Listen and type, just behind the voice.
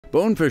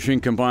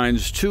Bonefishing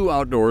combines two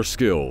outdoor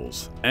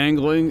skills,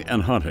 angling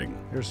and hunting.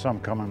 Here's some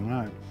coming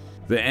now.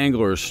 The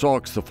angler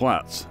stalks the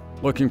flats,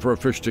 looking for a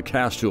fish to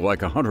cast to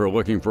like a hunter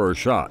looking for a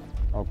shot.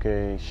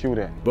 Okay, shoot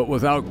it. But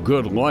without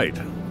good light,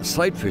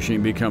 sight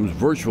fishing becomes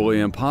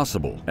virtually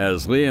impossible,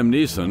 as Liam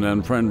Neeson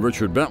and friend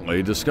Richard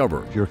Bentley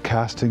discover. You're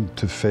casting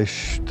to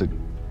fish that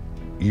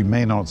you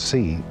may not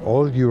see.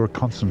 All you are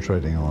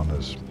concentrating on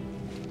is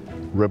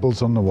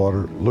ripples on the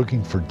water,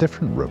 looking for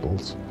different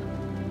ripples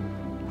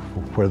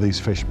where these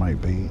fish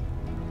might be,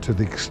 to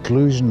the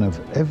exclusion of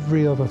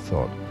every other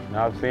thought.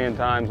 Now I've seen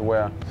times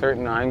where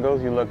certain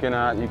angles you're looking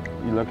at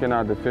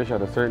the fish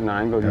at a certain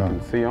angle, you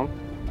can see them,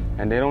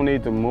 and they don't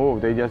need to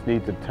move, they just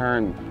need to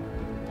turn.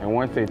 And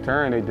once they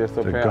turn, they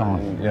disappear. They're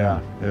gone. And,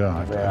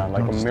 yeah,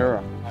 like a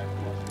mirror.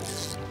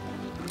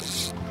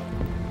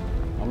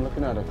 I'm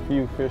looking at a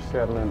few fish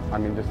settling,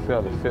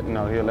 just sitting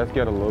out here. Let's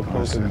get a little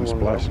closer to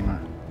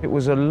them. It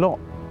was a lot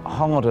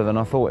harder than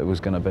I thought it was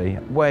going to be,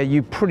 where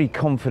you're pretty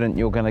confident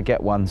you're going to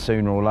get one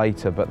sooner or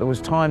later, but there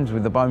was times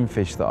with the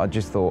bonefish that I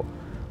just thought,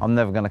 I'm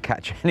never going to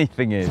catch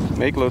anything here.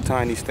 Make little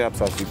tiny steps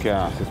as you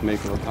cast. Just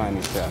make little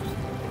tiny steps.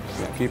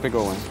 Yeah, keep it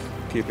going.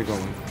 Keep it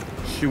going.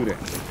 Shoot it.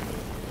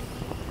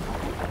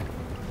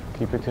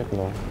 Keep your tip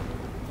low.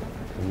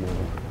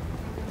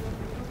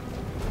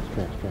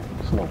 Straight.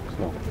 Slow.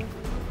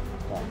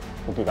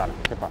 Right. You got it.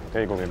 Tip out.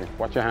 There you go, baby.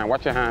 Watch your hand.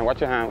 Watch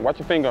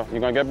your finger. You're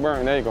going to get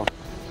burned. There you go.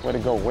 Way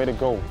to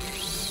go.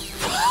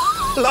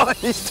 Line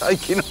is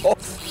taking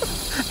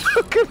off.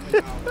 Look at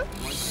it.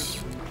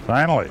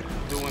 Finally.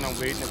 Doing and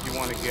waiting, if you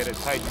want to get it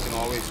tight, you can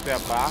always step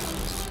back.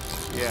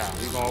 Yeah,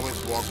 you can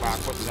always walk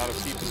backwards and that'll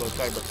keep it a little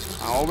tight. But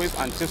I always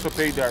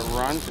anticipate that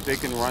run, so they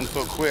can run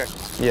so quick.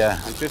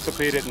 Yeah.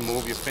 Anticipate it and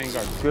move your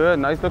finger. Good,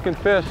 nice looking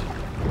fish.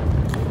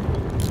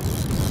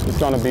 It's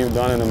gonna be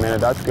done in a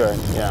minute, that's good.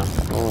 Yeah,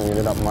 I won't get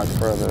it up much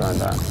further than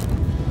that.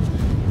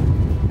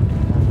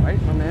 All right,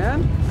 my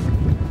man.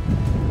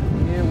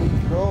 Here we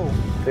go.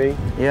 See?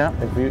 Yeah.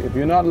 If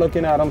you're not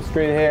looking at them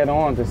straight head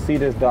on to see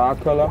this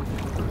dark color,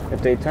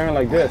 if they turn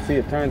like this, see,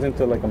 it turns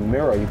into like a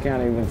mirror. You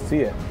can't even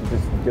see it. It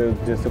just goes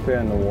disappear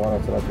in the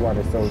water, so that's why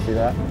they so, see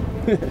that?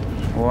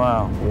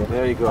 Wow. Yeah,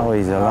 there you go. Oh,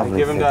 he's a lovely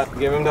give him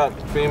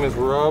that famous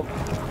rub,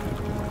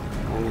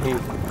 and he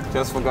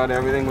just forgot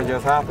everything what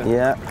just happened.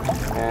 Yeah.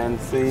 And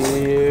see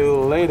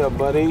you later,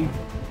 buddy.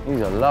 He's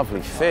a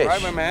lovely fish. All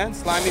right, my man,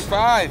 slimy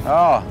 5.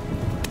 Oh,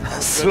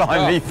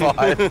 slimy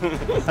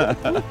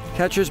 5.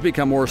 Catches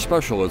become more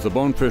special as the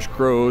bonefish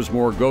grows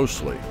more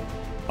ghostly,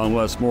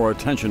 unless more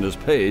attention is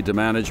paid to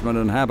management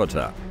and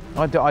habitat.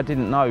 I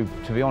didn't know,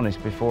 to be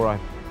honest, before I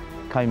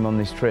came on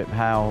this trip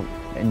how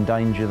in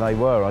danger they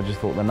were. I just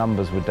thought the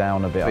numbers were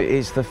down a bit.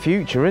 It's the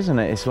future, isn't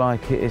it? It's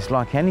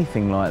like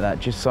anything like that,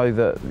 just so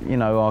that, you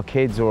know, our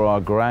kids or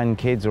our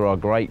grandkids or our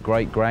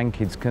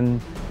great-great-grandkids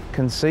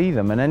can see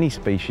them, and any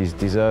species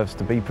deserves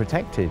to be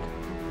protected.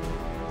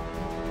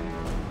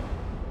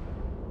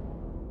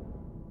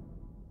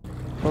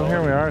 Well,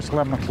 here we are, it's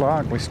 11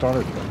 o'clock. We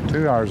started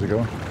 2 hours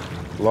ago.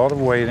 A lot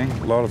of waiting,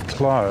 a lot of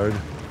cloud,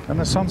 and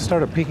the sun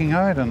started peeking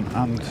out, and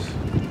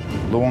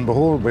lo and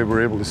behold, we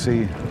were able to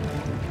see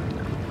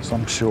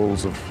some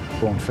shoals of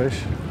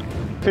bonefish.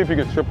 See if you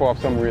can strip off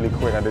some really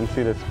quick. I didn't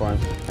see this one.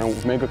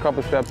 And make a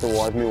couple steps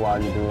towards me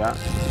while you do that.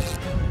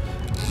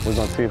 We're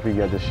gonna see if we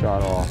get this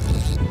shot off.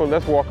 So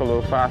let's walk a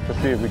little faster,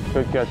 see if we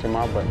could catch him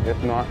out, but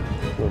if not,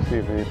 we'll see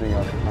if anything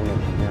else comes in.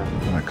 Yeah.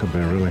 That could be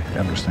a really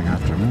interesting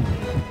afternoon.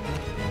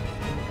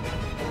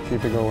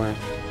 Keep it going.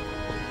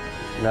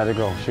 Let it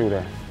go, shoot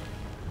it.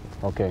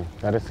 Okay,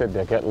 let it sit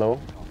there, get low.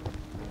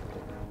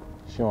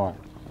 Short.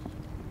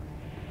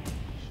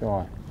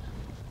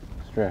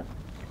 Strip.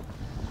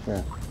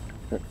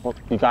 Oh,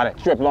 you got it,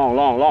 strip, long.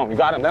 You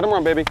got him, let him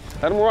run, baby.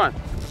 Let him run.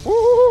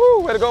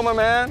 Woo-hoo-hoo, way to go, my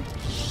man.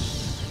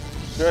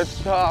 Good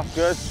stuff.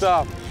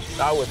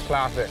 That was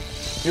classic.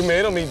 You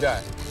made him eat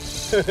that.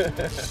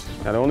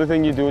 Now the only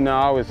thing you do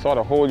now is sort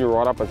of hold your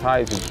rod up as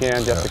high as you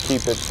can just to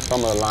keep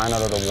some of the line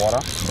out of the water.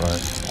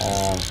 Right.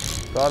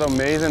 Sort of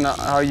amazing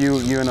how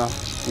you're in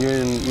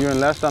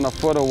less than a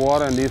foot of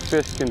water and these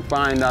fish can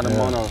find that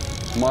amount of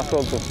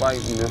muscle to fight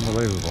in this.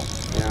 Unbelievable.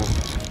 Yeah.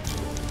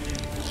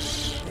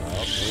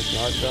 Well, it's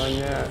not done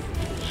yet.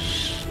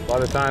 By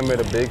the time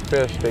with a big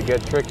fish, they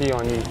get tricky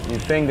on you. You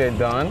think they're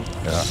done.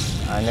 Yeah.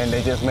 And then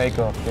they just make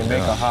a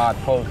hard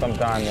pull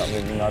sometimes.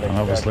 And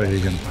obviously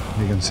you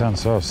can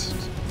sense us.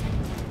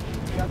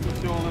 You got some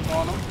shoulders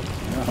on them?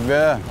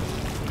 Yeah.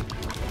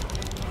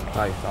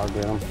 Nice, I'll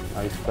get them.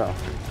 Nice stuff.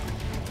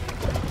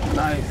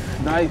 Nice,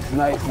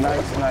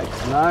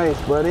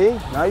 buddy.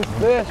 Nice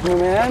fish, my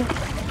man.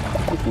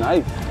 It's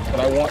nice. But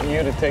I want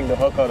you to take the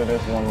hook out of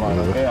this one, man.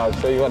 Okay, I'll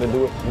show you how to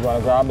do it. You're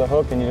gonna grab the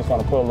hook and you just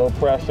wanna put a little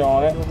pressure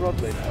on it.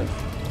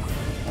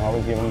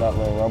 Always give him that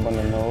little rub on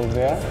the nose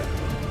there.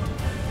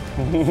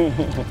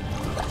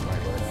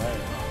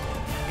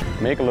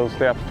 Make a little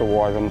steps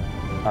towards him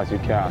as you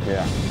cast,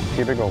 yeah.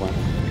 Keep it going.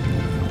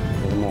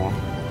 A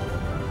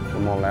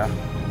little more left.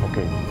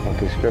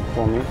 Okay, strip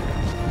for me.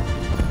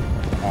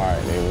 All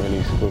right, they're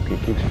really spooky.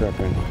 Keep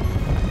stripping.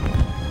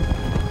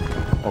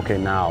 Okay,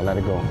 now let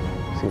it go.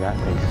 See that?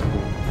 Okay,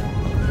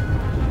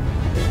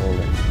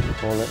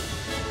 hold it.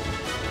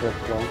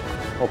 Just go.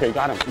 Okay,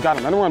 got him. Let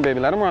him run, baby.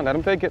 Let him run. Let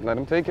him take it.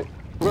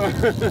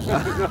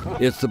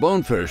 It's the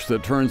bonefish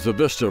that turns the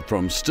vista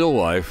from still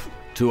life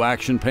to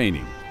action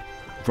painting,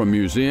 from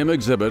museum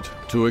exhibit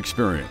to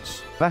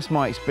experience. That's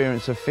my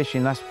experience of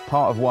fishing. That's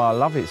part of why I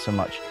love it so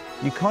much.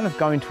 You kind of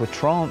go into a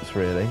trance,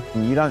 really.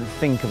 And you don't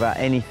think about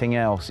anything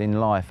else in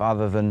life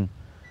other than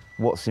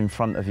what's in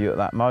front of you at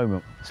that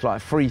moment. It's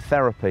like free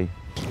therapy.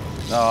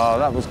 Oh,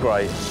 that was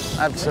great.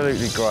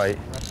 Absolutely great.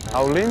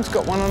 Oh, Liam's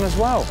got one on as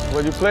well.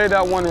 Well, you played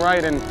that one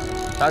right, and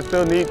that's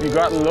still neat. You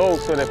got low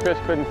so the fish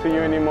couldn't see you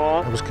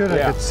anymore. It was good,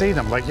 I could see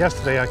them. Like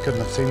yesterday, I couldn't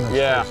have seen them.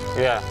 Yeah.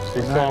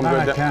 You saw them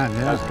good. I can,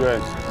 yeah. That's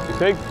good.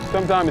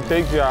 Sometimes it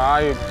takes you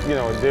a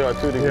day or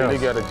two to really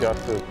get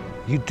adjusted.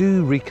 You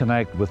do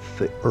reconnect with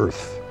the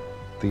earth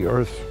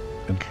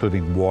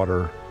including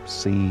water,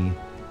 sea,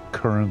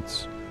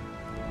 currents,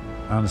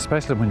 and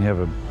especially when you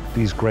have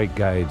these great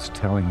guides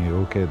telling you,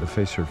 okay, the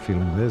fish are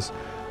feeling this,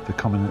 the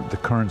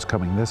current's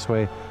coming this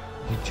way.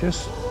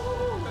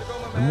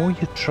 The more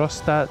you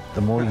trust that,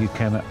 the more you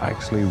kind of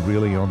actually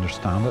really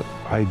understand it.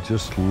 I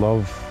just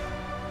love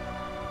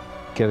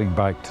getting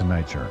back to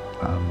nature,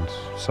 and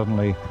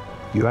suddenly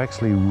you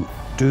actually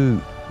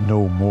do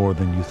know more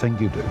than you think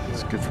you do.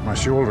 It's good for my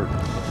shoulder.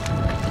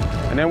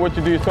 And then what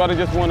you do, you sort of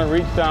just want to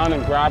reach down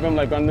and grab him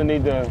like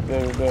underneath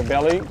the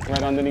belly,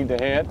 right underneath the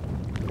head.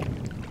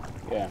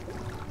 Yeah,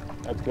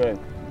 that's good.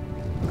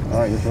 All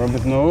right, just rub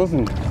his nose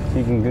and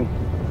he can do.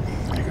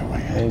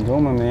 There you go,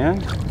 my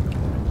man.